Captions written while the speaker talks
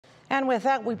And with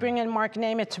that, we bring in Mark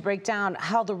Nemeth to break down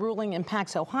how the ruling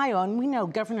impacts Ohio. And we know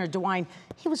Governor DeWine,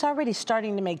 he was already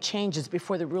starting to make changes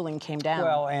before the ruling came down.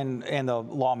 Well, and the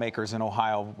lawmakers in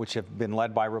Ohio, which have been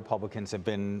led by Republicans, have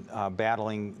been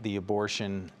battling the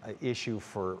abortion issue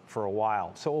for a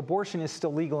while. So abortion is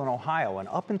still legal in Ohio. And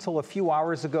up until a few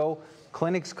hours ago,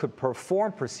 clinics could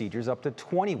perform procedures up to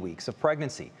 20 weeks of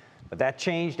pregnancy. But that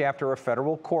changed after a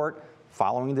federal court,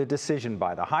 following the decision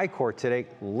by the high court today,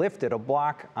 lifted a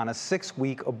block on a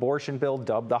 6-week abortion bill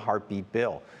dubbed the heartbeat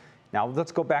bill. Now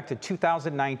let's go back to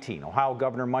 2019. Ohio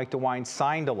Governor Mike DeWine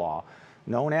signed a law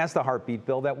known as the heartbeat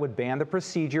bill that would ban the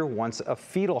procedure once a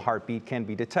fetal heartbeat can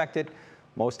be detected.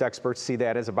 Most experts see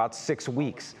that as about 6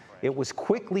 weeks. It was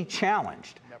quickly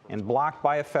challenged and blocked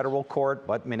by a federal court,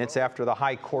 but minutes after the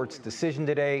high court's decision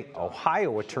today,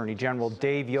 Ohio Attorney General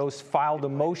Dave Yost filed a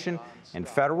motion in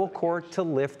federal court to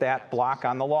lift that block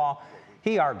on the law.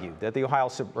 He argued that the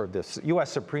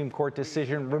U.S. Supreme Court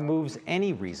decision removes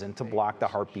any reason to block the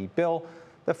heartbeat bill.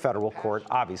 The federal court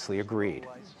obviously agreed.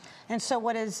 And so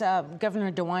what is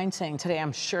Governor DeWine saying today?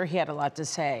 I'm sure he had a lot to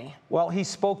say. Well, he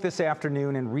spoke this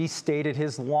afternoon and restated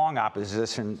his long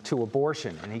opposition to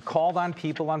abortion. And he called on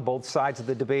people on both sides of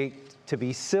the debate to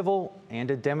be civil and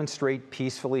to demonstrate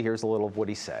peacefully. Here's a little of what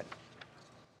he said.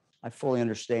 I fully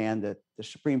understand that the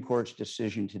Supreme Court's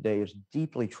decision today is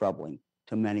deeply troubling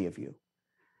to many of you.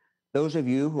 Those of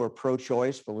you who are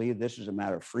pro-choice believe this is a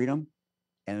matter of freedom,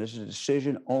 and this is a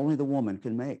decision only the woman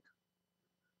can make.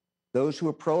 Those who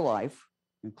are pro-life,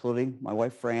 including my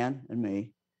wife Fran and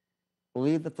me,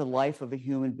 believe that the life of a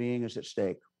human being is at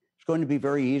stake. It's going to be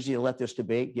very easy to let this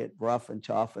debate get rough and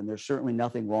tough, and there's certainly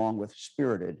nothing wrong with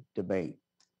spirited debate.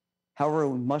 However,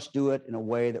 we must do it in a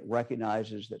way that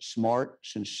recognizes that smart,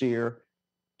 sincere,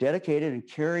 dedicated, and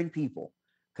caring people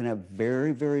can have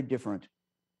very, very different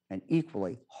and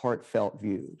equally heartfelt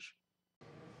views.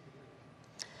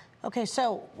 Okay,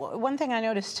 so one thing I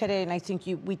noticed today, and I think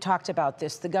we talked about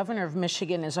this, the governor of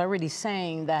Michigan is already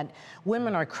saying that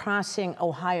women are crossing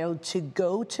Ohio to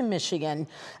go to Michigan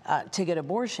to get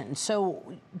abortion. So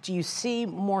do you see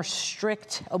more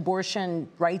strict abortion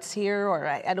rights here, or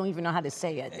I don't even know how to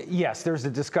say it? Yes, there's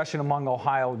a discussion among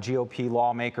Ohio GOP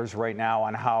lawmakers right now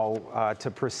on how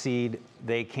to proceed.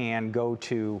 They can go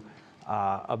to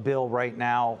a bill right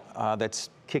now that's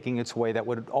kicking its way that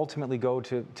would ultimately go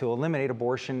to eliminate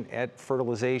abortion at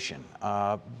fertilization.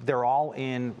 They're all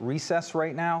in recess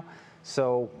right now,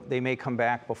 so they may come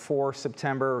back before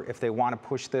September. If they want to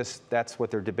push this, that's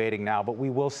what they're debating now. But we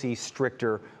will see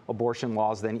stricter abortion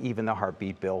laws than even the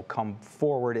heartbeat bill come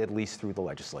forward, at least through the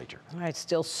legislature. All right,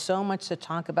 still so much to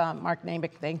talk about. Mark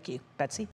Nemeth, thank you. Betsy?